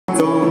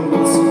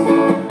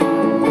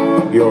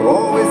You're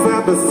always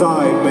there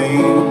beside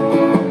me,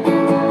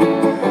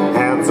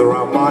 hands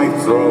around my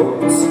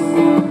throat,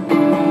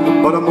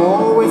 but I'm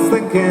always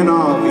thinking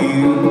of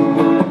you,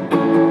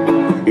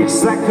 each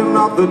second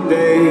of the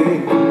day.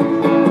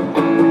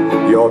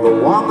 You're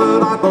the one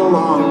that I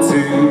belong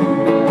to,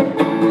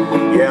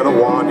 yeah, the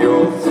one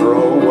you'll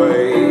throw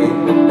away.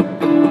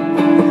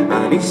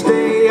 And each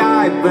day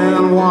I've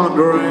been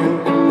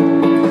wondering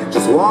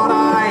just what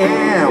I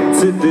am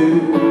to do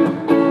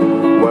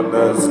when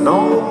there's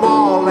no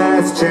more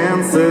last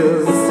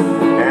chances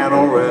and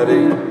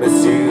already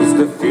misused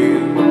a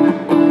few.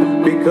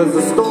 Because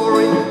the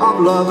story of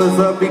love is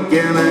a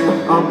beginning,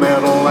 a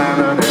middle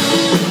and an end.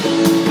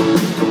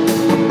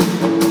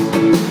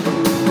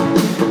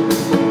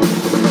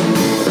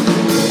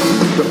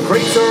 The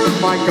crater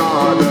in my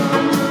garden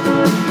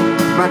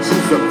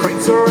matches the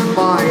crater in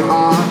my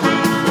heart.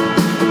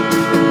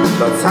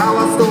 That's how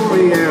our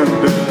story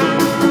ended,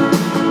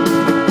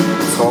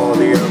 tore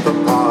the earth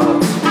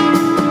apart.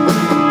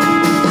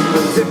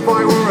 As if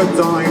I were a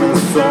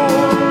dinosaur,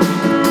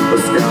 a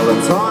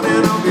skeleton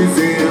in a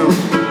museum.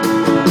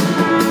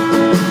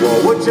 Well,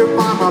 would you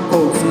buy my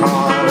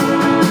postcard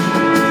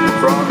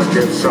from the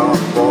gift shop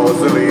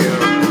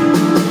mausoleum?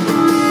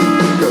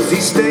 Cause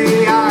each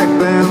day I've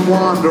been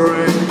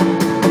wondering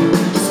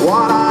just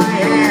what I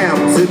am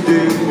to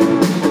do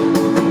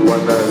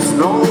when there's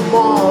no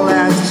more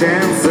last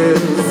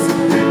chances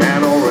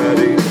and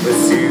already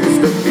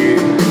misused a few.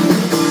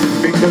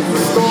 Because the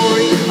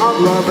story of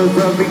love is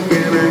a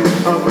beginning,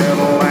 a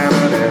middle and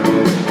an end.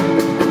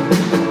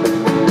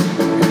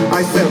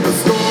 I said the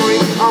story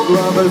of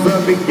love is a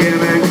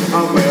beginning,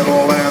 a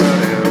middle and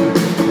an end.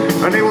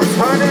 And they will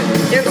turn it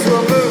into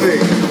a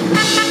movie.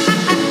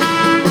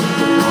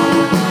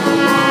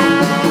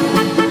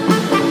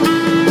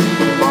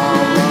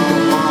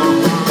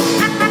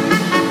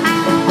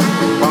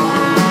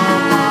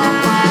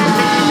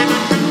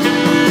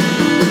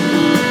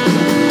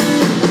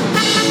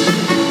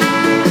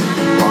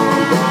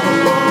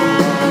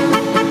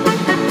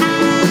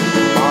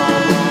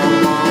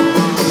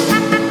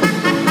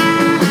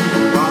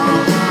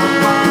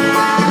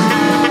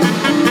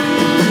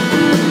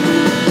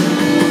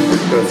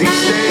 Cause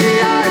each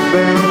day I've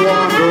been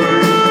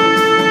wondering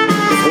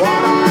just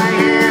what I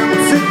am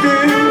to do,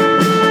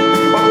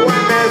 but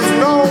when there's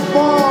no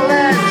more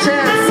last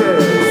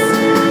chances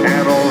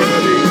and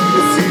already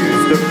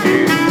misused a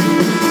few.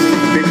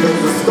 Because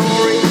the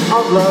story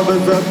of love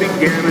is a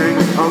beginning,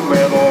 a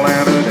middle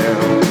and an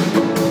end.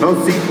 No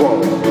sequel.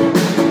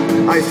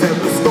 I said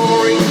the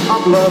story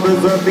of love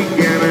is a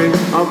beginning,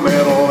 a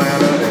middle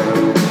and an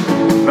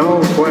end.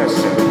 No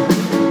question.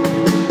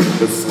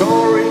 The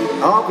story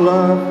of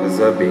love is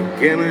a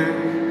beginning,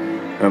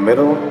 a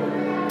middle,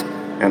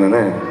 and an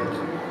end.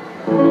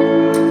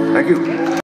 Thank you.